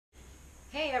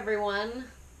Hey everyone,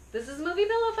 this is Movie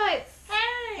Pillow Fights.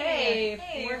 Hey,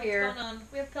 we're here. What's going on?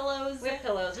 We have pillows. We have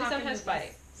pillows. We sometimes movies.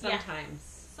 fight. Yeah.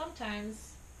 Sometimes.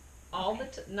 Sometimes. All Okay.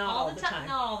 the not all the time.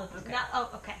 Not all the time.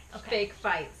 Okay. Okay. Fake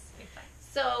fights. Fake fights.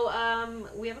 So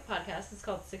we have a podcast. It's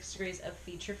called 6 Degrees of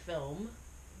Feature Film,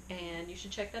 and you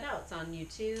should check that out. It's on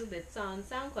YouTube. It's on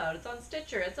SoundCloud. It's on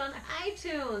Stitcher. It's on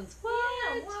iTunes. What?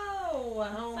 Yeah, whoa.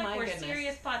 Oh it's like my we're goodness.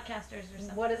 serious podcasters or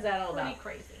something. What is that all Pretty about?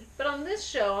 crazy. But on this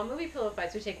show, on Movie Pillow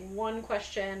Fights, we take one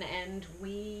question and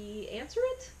we answer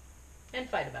it and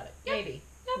fight about it. Yep.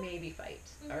 Maybe fight.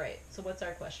 Mm-hmm. All right. So what's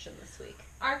our question this week?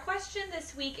 Our question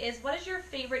this week is, what is your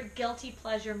favorite guilty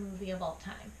pleasure movie of all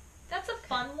time? That's a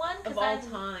fun one. Of all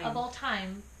time. Of all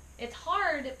time. It's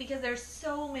hard because there's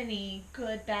so many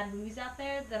good, bad movies out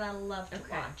there that I love to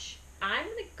watch. I'm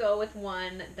going to go with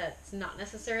one that's not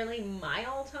necessarily my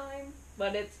all-time,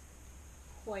 but it's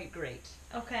quite great.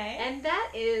 Okay. And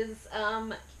that is,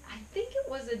 I think it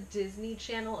was a Disney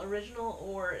Channel original,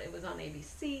 or it was on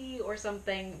ABC or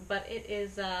something, but it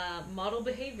is Model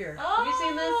Behavior. Have you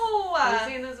seen this? Have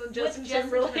you seen this with Justin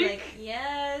Timberlake?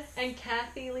 Yes. And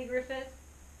Kathy Lee Griffith?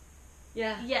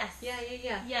 Yeah. Yes. Yeah.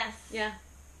 Yes. Yeah.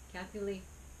 Kathy Lee.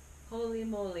 Holy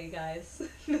moly, guys.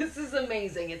 This is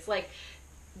amazing. It's like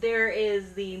there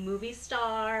is the movie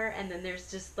star, and then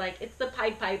there's just like, it's the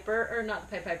Pied Piper, or not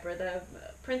the Pied Piper, the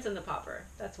Prince and the Pauper.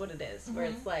 That's what it is. Mm-hmm. Where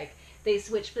it's like, they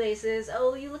switch places.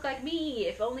 Oh, you look like me.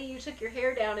 If only you took your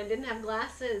hair down and didn't have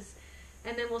glasses.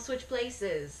 And then we'll switch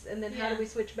places. And then how do we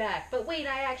switch back? But wait,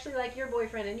 I actually like your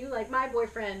boyfriend, and you like my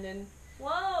boyfriend, and...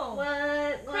 Whoa.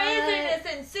 What? Craziness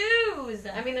ensues.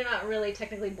 I mean, they're not really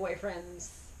technically boyfriends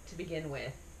to begin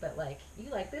with. But, like,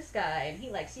 you like this guy, and he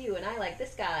likes you, and I like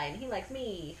this guy, and he likes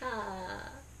me. Ha.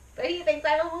 But he thinks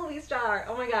I'm a movie star.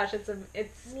 Oh my gosh, it's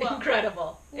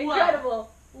incredible. Whoa.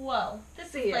 Incredible. Whoa.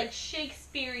 This See is like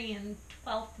Shakespearean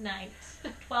Twelfth Night.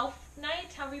 Twelfth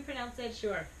Night? However you pronounce it.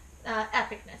 Sure.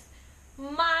 Epicness.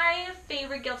 My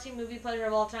favorite guilty movie pleasure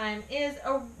of all time is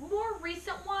a more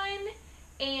recent one,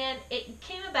 and it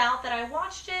came about that I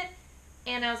watched it,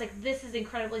 and I was like, this is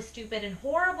incredibly stupid and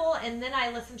horrible, and then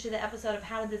I listened to the episode of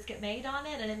How Did This Get Made on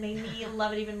it, and it made me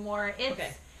love it even more.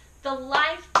 It's the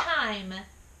Lifetime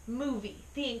movie.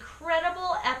 The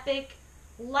incredible, epic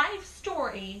life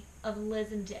story of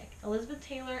Liz and Dick. Elizabeth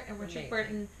Taylor and Richard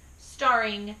Burton,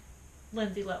 starring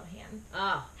Lindsay Lohan.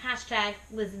 Oh. Hashtag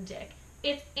Liz and Dick.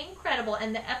 It's incredible,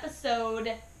 and the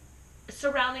episode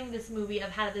surrounding this movie of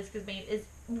How Did This Get Made is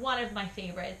one of my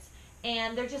favorites.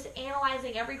 And they're just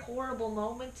analyzing every horrible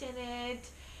moment in it,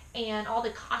 and all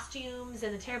the costumes,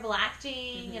 and the terrible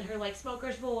acting, and her, like,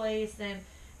 smoker's voice, and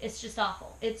it's just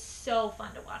awful. It's so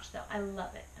fun to watch, though. I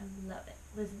love it.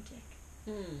 Liz and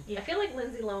Dick. Yeah. I feel like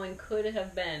Lindsay Lohan could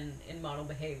have been in Model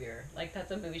Behavior. Like, that's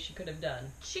a movie she could have done.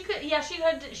 She could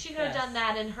have done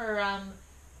that in her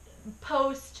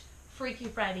post Freaky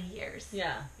Friday years.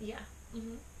 Yeah. Yeah.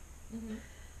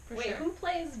 Wait, who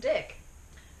plays Dick?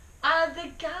 The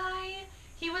guy,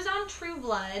 he was on True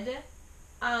Blood.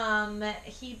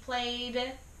 He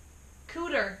played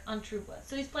Cooter on True Blood.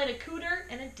 So he's played a Cooter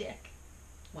and a Dick.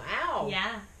 Wow.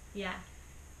 Yeah.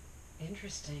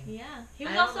 Interesting. Yeah. He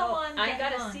was also on I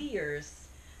gotta see yours.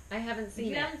 I haven't seen it.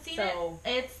 You haven't seen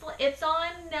it? It's on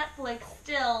Netflix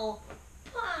still.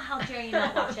 How dare you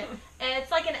not watch it? And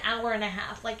it's like an hour and a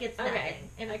half. Like, it's nothing.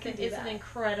 And it's an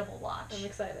incredible watch. I'm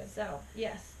excited. So,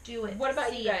 yes, do it. What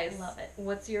about you guys? Love it.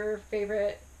 What's your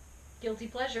favorite guilty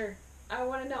pleasure? I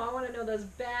want to know. I want to know those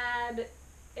bad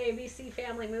ABC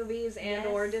Family movies and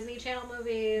or Disney Channel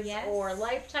movies or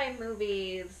Lifetime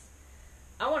movies.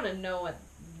 I want to know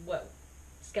what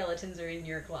skeletons are in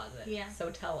your closet. Yeah. So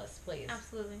tell us, please.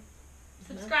 Absolutely.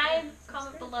 Subscribe,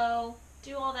 comment below,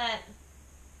 do all that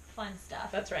fun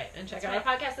stuff. That's right. And check out our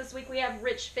podcast this week. We have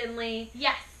Rich Finley.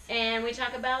 Yes. And we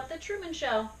talk about The Truman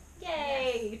Show.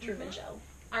 Yay! Yes. Truman Show.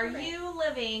 Are you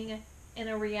living in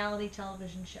a reality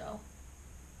television show?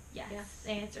 Yes.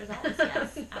 The answer is always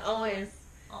yes. Always.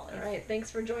 All right.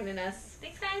 Thanks for joining us.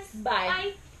 Thanks, guys.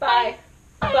 Bye. Bye.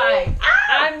 Bye. Bye.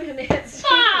 I'm going to hit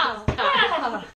stop.